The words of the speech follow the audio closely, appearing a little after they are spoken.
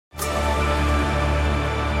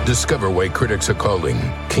Discover why critics are calling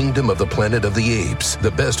Kingdom of the Planet of the Apes the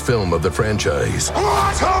best film of the franchise.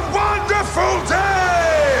 What a wonderful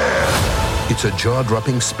day! It's a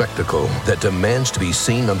jaw-dropping spectacle that demands to be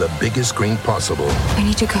seen on the biggest screen possible. I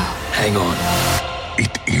need to go. Hang on.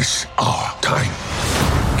 It is our time.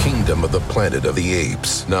 Kingdom of the Planet of the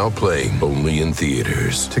Apes, now playing only in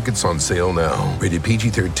theaters. Tickets on sale now. Rated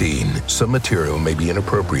PG-13. Some material may be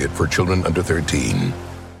inappropriate for children under 13.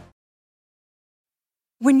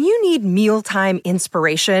 When you need mealtime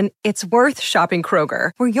inspiration, it's worth shopping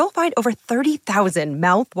Kroger, where you'll find over 30,000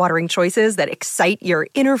 mouth-watering choices that excite your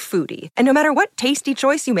inner foodie. And no matter what tasty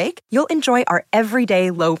choice you make, you'll enjoy our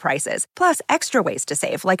everyday low prices, plus extra ways to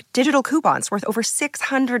save, like digital coupons worth over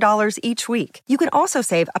 $600 each week. You can also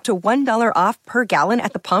save up to $1 off per gallon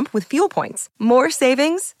at the pump with fuel points. More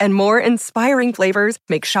savings and more inspiring flavors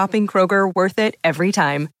make shopping Kroger worth it every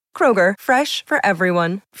time. Kroger, fresh for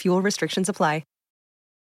everyone. Fuel restrictions apply.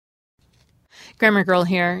 Grammar Girl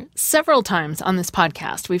here. Several times on this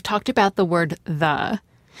podcast, we've talked about the word the.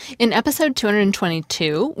 In episode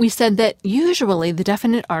 222, we said that usually the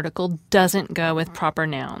definite article doesn't go with proper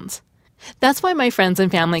nouns. That's why my friends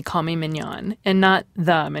and family call me Mignon, and not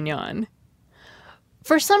the Mignon.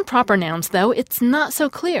 For some proper nouns, though, it's not so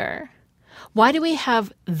clear. Why do we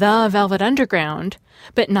have the Velvet Underground,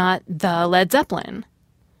 but not the Led Zeppelin?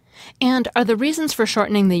 And are the reasons for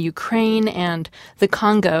shortening the Ukraine and the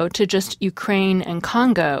Congo to just Ukraine and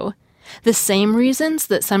Congo the same reasons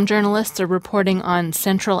that some journalists are reporting on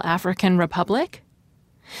Central African Republic?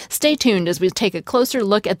 Stay tuned as we take a closer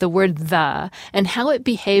look at the word the and how it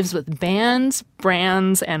behaves with bands,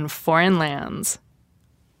 brands, and foreign lands.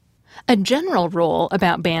 A general rule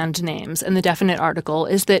about band names in the definite article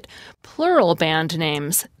is that plural band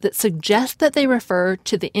names that suggest that they refer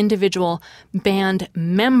to the individual band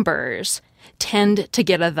members tend to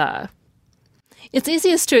get a the. It's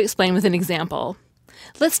easiest to explain with an example.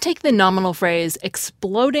 Let's take the nominal phrase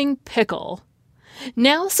exploding pickle.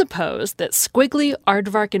 Now suppose that Squiggly,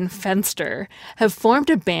 Aardvark, and Fenster have formed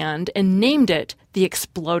a band and named it the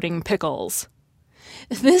Exploding Pickles.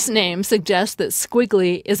 This name suggests that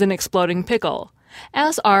Squiggly is an exploding pickle,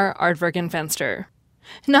 as are Aardvark and Fenster.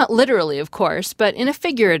 Not literally, of course, but in a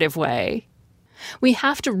figurative way. We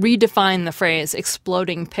have to redefine the phrase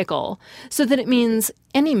exploding pickle so that it means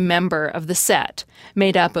any member of the set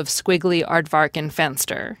made up of Squiggly, Aardvark, and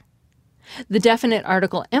Fenster. The definite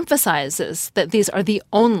article emphasizes that these are the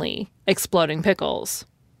only exploding pickles.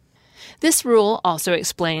 This rule also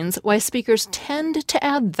explains why speakers tend to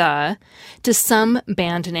add the to some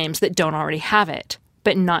band names that don't already have it,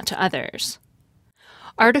 but not to others.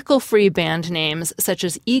 Article-free band names such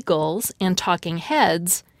as Eagles and Talking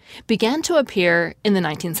Heads began to appear in the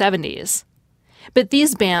 1970s. But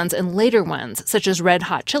these bands and later ones, such as Red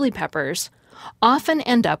Hot Chili Peppers, often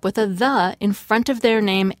end up with a the in front of their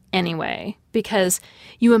name anyway, because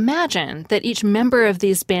you imagine that each member of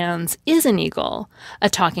these bands is an Eagle, a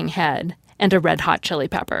Talking Head, and a Red Hot Chili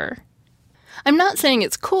Pepper. I'm not saying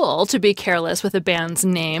it's cool to be careless with a band's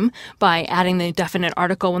name by adding the definite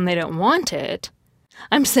article when they don't want it.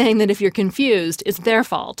 I'm saying that if you're confused, it's their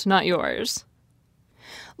fault, not yours.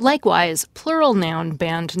 Likewise, plural noun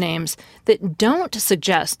band names that don't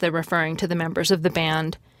suggest they're referring to the members of the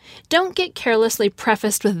band don't get carelessly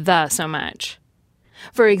prefaced with the so much.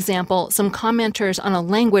 For example, some commenters on a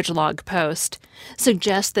language log post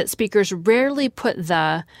suggest that speakers rarely put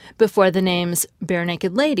the before the names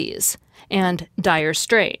Barenaked Ladies and Dire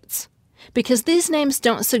Straits, because these names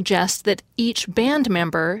don't suggest that each band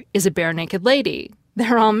member is a barenaked lady.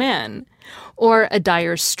 They're all men. Or a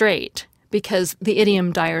dire straight, because the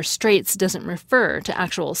idiom dire straits doesn't refer to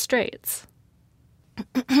actual straights.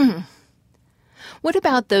 What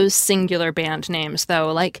about those singular band names,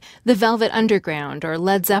 though, like the Velvet Underground or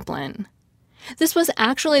Led Zeppelin? This was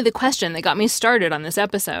actually the question that got me started on this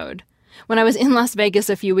episode. When I was in Las Vegas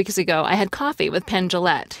a few weeks ago, I had coffee with Penn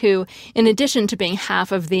Jillette, who, in addition to being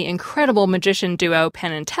half of the incredible magician duo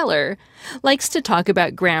Penn and Teller, likes to talk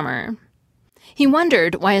about grammar. He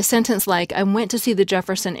wondered why a sentence like, "I went to see the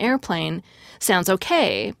Jefferson Airplane," sounds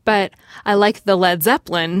okay, but "I like the Led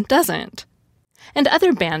Zeppelin" doesn't. And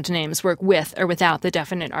other band names work with or without the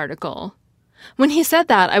definite article. When he said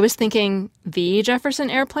that, I was thinking, the Jefferson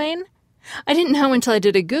Airplane? I didn't know until I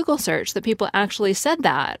did a Google search that people actually said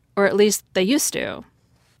that, or at least they used to.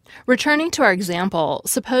 Returning to our example,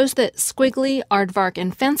 suppose that Squiggly, Aardvark,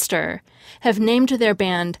 and Fenster have named their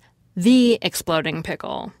band The Exploding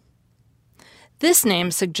Pickle. This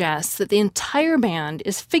name suggests that the entire band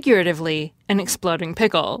is figuratively an exploding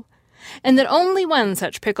pickle, and that only one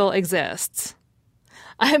such pickle exists.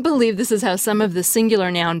 I believe this is how some of the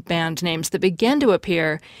singular noun band names that began to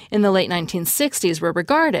appear in the late 1960s were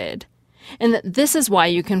regarded, and that this is why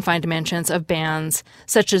you can find mentions of bands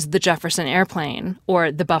such as the Jefferson Airplane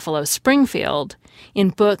or the Buffalo Springfield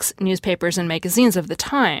in books, newspapers, and magazines of the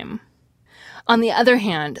time. On the other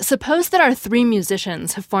hand, suppose that our three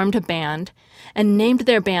musicians have formed a band and named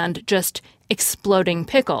their band just Exploding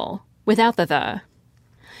Pickle, without the.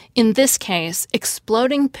 In this case,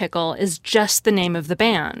 Exploding Pickle is just the name of the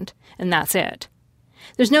band, and that's it.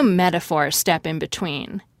 There's no metaphor step in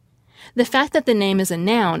between. The fact that the name is a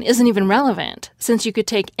noun isn't even relevant, since you could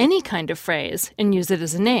take any kind of phrase and use it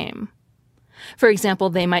as a name. For example,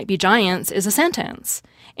 They Might Be Giants is a sentence,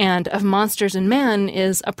 and Of Monsters and Men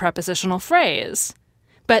is a prepositional phrase.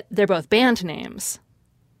 But they're both band names.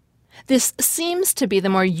 This seems to be the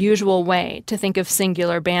more usual way to think of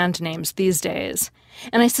singular band names these days,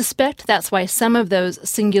 and I suspect that's why some of those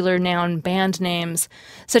singular noun band names,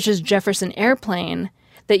 such as Jefferson Airplane,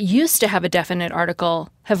 that used to have a definite article,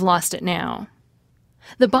 have lost it now.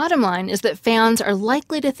 The bottom line is that fans are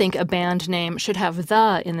likely to think a band name should have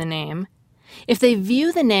the in the name if they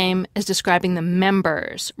view the name as describing the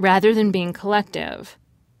members rather than being collective.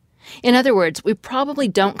 In other words, we probably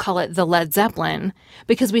don't call it the Led Zeppelin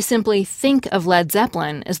because we simply think of Led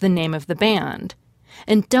Zeppelin as the name of the band,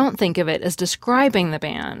 and don't think of it as describing the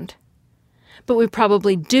band. But we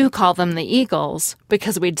probably do call them the Eagles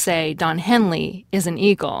because we'd say Don Henley is an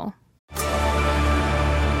Eagle.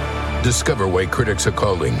 Discover why critics are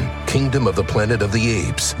calling Kingdom of the Planet of the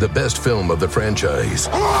Apes the best film of the franchise.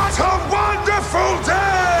 What a wonderful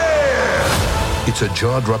day! It's a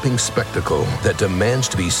jaw-dropping spectacle that demands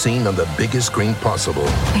to be seen on the biggest screen possible.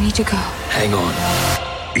 I need to go. Hang on.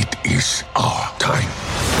 It is our time.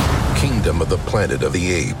 Kingdom of the Planet of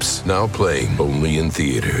the Apes, now playing only in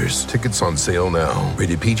theaters. Tickets on sale now.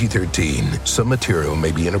 Rated PG-13. Some material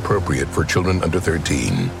may be inappropriate for children under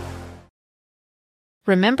 13.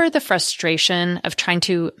 Remember the frustration of trying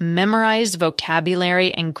to memorize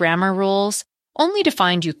vocabulary and grammar rules, only to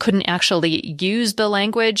find you couldn't actually use the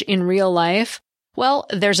language in real life? Well,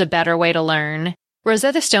 there's a better way to learn.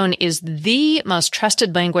 Rosetta Stone is the most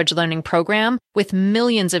trusted language learning program with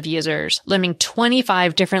millions of users learning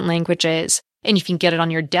 25 different languages, and you can get it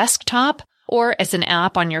on your desktop or as an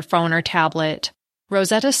app on your phone or tablet.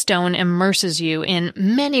 Rosetta Stone immerses you in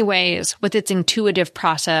many ways with its intuitive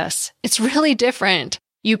process. It's really different.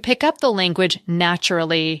 You pick up the language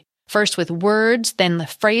naturally, first with words, then with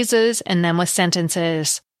phrases, and then with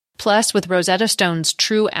sentences. Plus, with Rosetta Stone's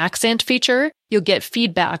True Accent feature, you'll get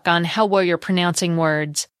feedback on how well you're pronouncing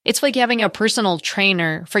words. It's like having a personal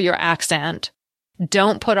trainer for your accent.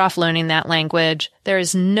 Don't put off learning that language. There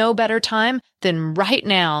is no better time than right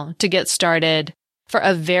now to get started. For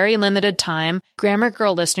a very limited time, Grammar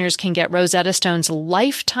Girl listeners can get Rosetta Stone's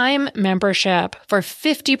lifetime membership for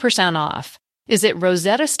 50% off. Visit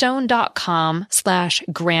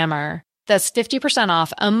rosettastone.com/grammar. That's 50%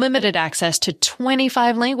 off unlimited access to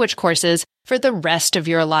 25 language courses for the rest of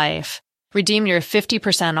your life. Redeem your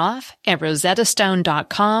 50% off at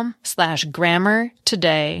rosettastone.com/grammar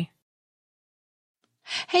today.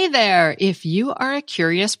 Hey there! If you are a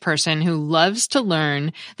curious person who loves to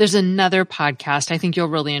learn, there's another podcast I think you'll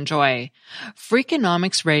really enjoy.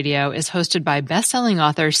 Freakonomics Radio is hosted by best-selling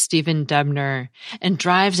author Stephen Dubner and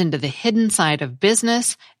dives into the hidden side of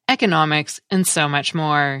business, economics, and so much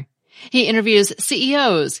more. He interviews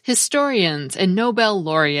CEOs, historians, and Nobel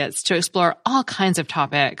laureates to explore all kinds of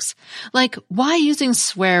topics, like why using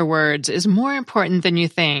swear words is more important than you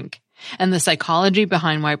think, and the psychology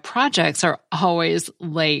behind why projects are always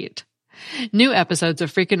late. New episodes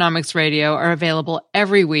of Freakonomics Radio are available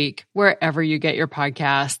every week wherever you get your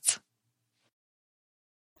podcasts.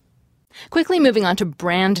 Quickly moving on to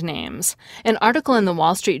brand names, an article in the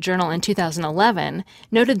Wall Street Journal in 2011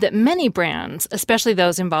 noted that many brands, especially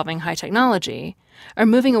those involving high technology, are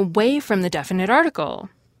moving away from the definite article.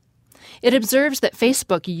 It observes that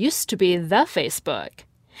Facebook used to be the Facebook,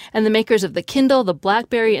 and the makers of the Kindle, the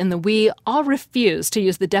BlackBerry, and the Wii all refuse to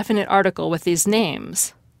use the definite article with these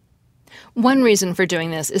names. One reason for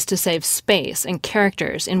doing this is to save space and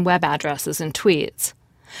characters in web addresses and tweets.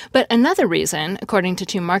 But another reason, according to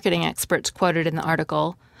two marketing experts quoted in the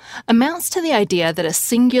article, amounts to the idea that a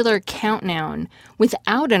singular count noun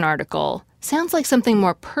without an article sounds like something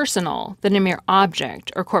more personal than a mere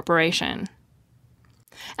object or corporation.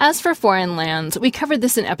 As for foreign lands, we covered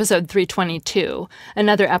this in episode 322,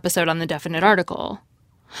 another episode on the definite article.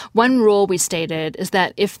 One rule we stated is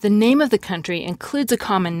that if the name of the country includes a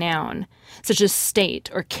common noun, such as state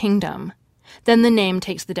or kingdom, then the name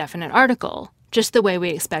takes the definite article, just the way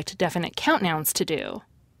we expect definite count nouns to do.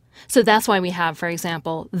 So that's why we have, for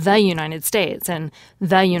example, the United States and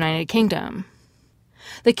the United Kingdom.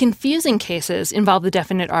 The confusing cases involve the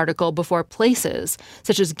definite article before places,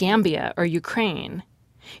 such as Gambia or Ukraine.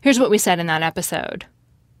 Here's what we said in that episode.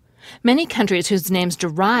 Many countries whose names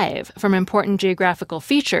derive from important geographical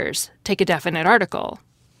features take a definite article.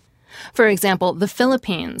 For example, the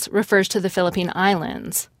Philippines refers to the Philippine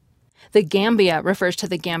Islands. The Gambia refers to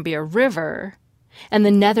the Gambia River. And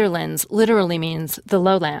the Netherlands literally means the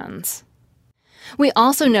lowlands. We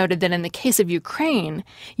also noted that in the case of Ukraine,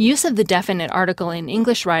 use of the definite article in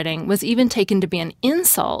English writing was even taken to be an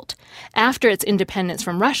insult after its independence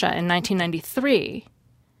from Russia in 1993.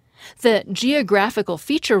 The geographical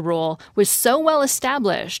feature rule was so well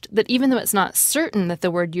established that even though it's not certain that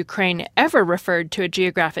the word Ukraine ever referred to a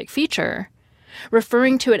geographic feature,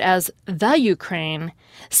 referring to it as the Ukraine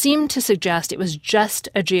seemed to suggest it was just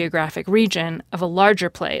a geographic region of a larger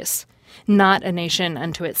place, not a nation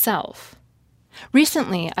unto itself.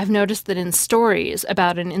 Recently, I've noticed that in stories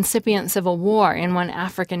about an incipient civil war in one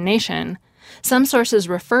African nation, some sources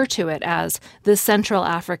refer to it as the Central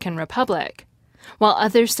African Republic, while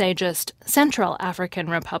others say just Central African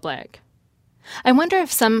Republic. I wonder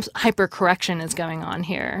if some hypercorrection is going on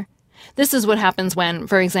here. This is what happens when,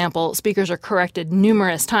 for example, speakers are corrected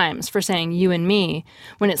numerous times for saying you and me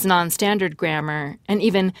when it's non-standard grammar, and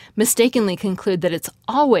even mistakenly conclude that it's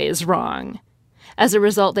always wrong. As a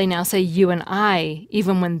result, they now say you and I,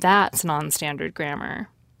 even when that's non-standard grammar.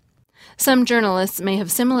 Some journalists may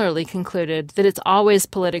have similarly concluded that it's always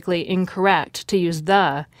politically incorrect to use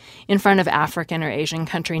the in front of African or Asian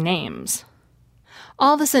country names.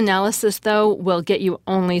 All this analysis, though, will get you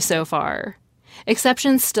only so far.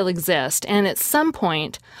 Exceptions still exist, and at some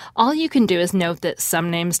point, all you can do is note that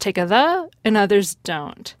some names take a the and others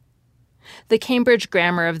don't. The Cambridge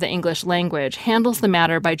Grammar of the English Language handles the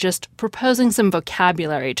matter by just proposing some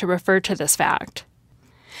vocabulary to refer to this fact.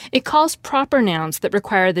 It calls proper nouns that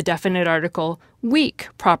require the definite article weak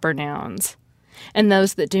proper nouns, and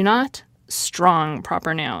those that do not, strong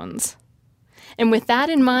proper nouns. And with that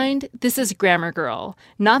in mind, this is Grammar Girl,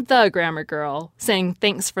 not the Grammar Girl, saying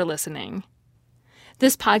thanks for listening.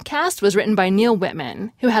 This podcast was written by Neil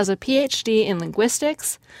Whitman, who has a PhD in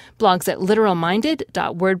linguistics, blogs at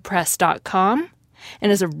literalminded.wordpress.com,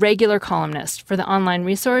 and is a regular columnist for the online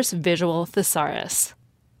resource Visual Thesaurus.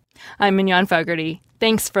 I'm Mignon Fogarty.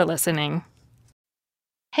 Thanks for listening.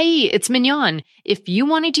 Hey, it's Mignon. If you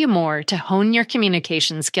want to do more to hone your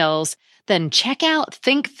communication skills, then check out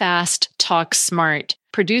Think Fast, Talk Smart,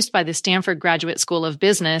 produced by the Stanford Graduate School of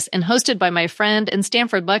Business and hosted by my friend and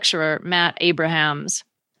Stanford lecturer, Matt Abrahams.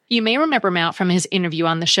 You may remember Matt from his interview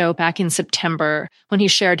on the show back in September, when he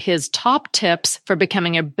shared his top tips for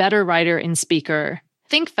becoming a better writer and speaker.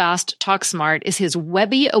 Think Fast, Talk Smart is his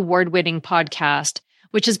Webby award-winning podcast,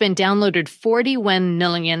 which has been downloaded 41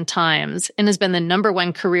 million times and has been the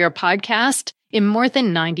 #1 career podcast in more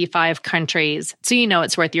than 95 countries, so you know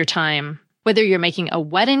it's worth your time. Whether you're making a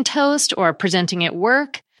wedding toast or presenting at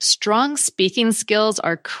work, strong speaking skills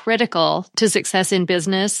are critical to success in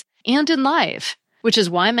business and in life, which is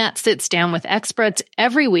why Matt sits down with experts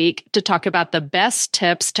every week to talk about the best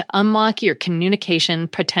tips to unlock your communication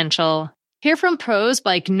potential. Hear from pros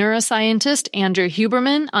like neuroscientist Andrew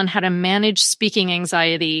Huberman on how to manage speaking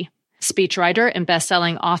anxiety, speechwriter and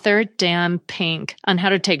best-selling author Dan Pink on how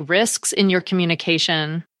to take risks in your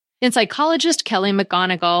communication, and psychologist Kelly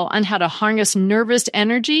McGonigal on how to harness nervous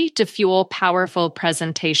energy to fuel powerful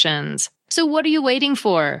presentations. So what are you waiting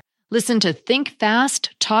for? Listen to Think Fast,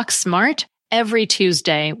 Talk Smart every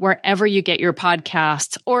Tuesday, wherever you get your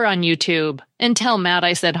podcasts or on YouTube. And tell Matt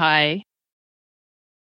I said hi.